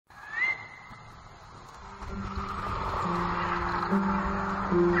This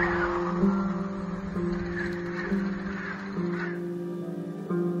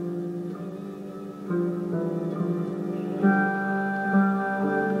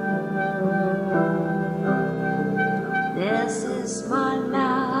is my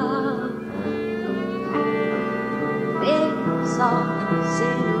love, big soft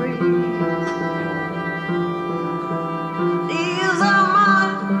scenery. These are my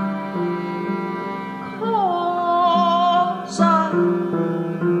chords I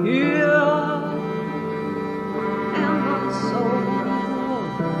hear in my soul.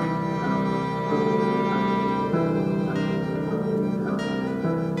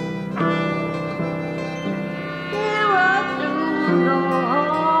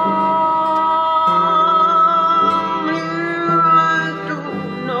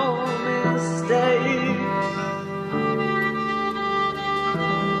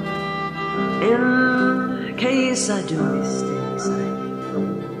 In case I do mistakes, I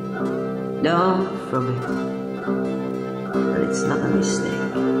know from it that it's not a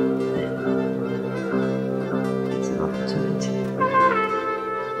mistake, it's an opportunity.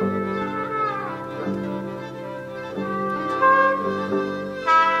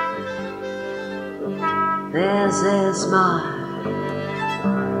 This is my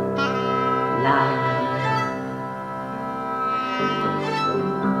life.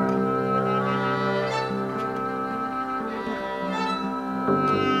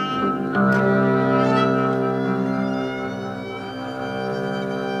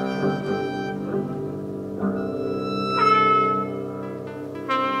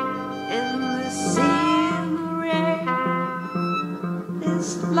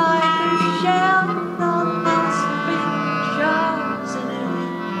 Like a shell that has pictures in it.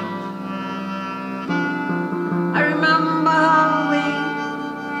 I remember how we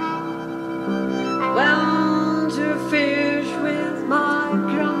went to fish with my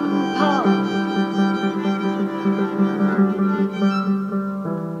grandpa.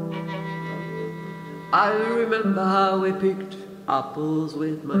 I remember how we picked apples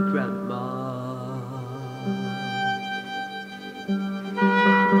with my grandma.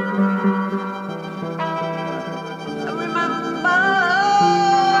 I remember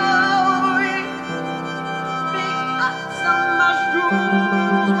we picked some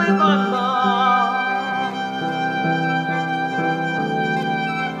mushrooms with my mom.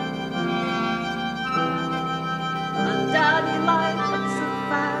 And Daddy lights a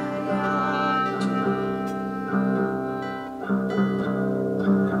fire too.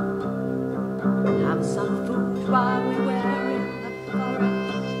 Have some food while we were in the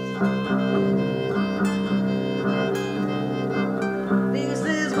forest.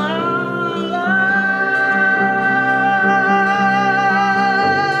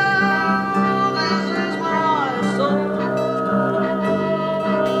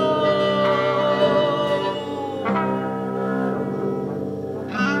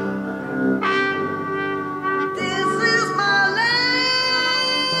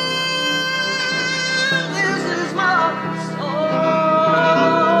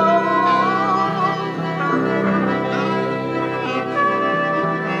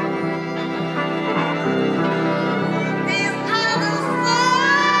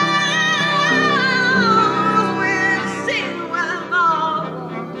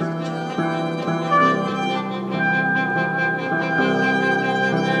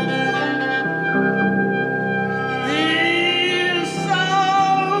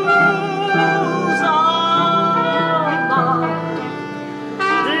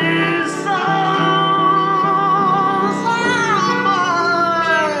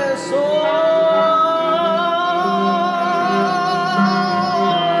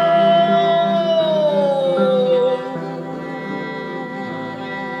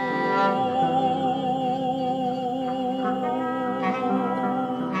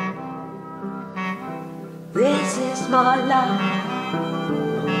 This is my life.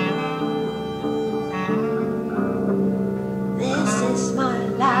 This is my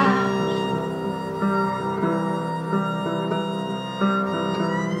life.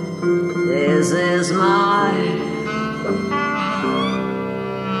 This is my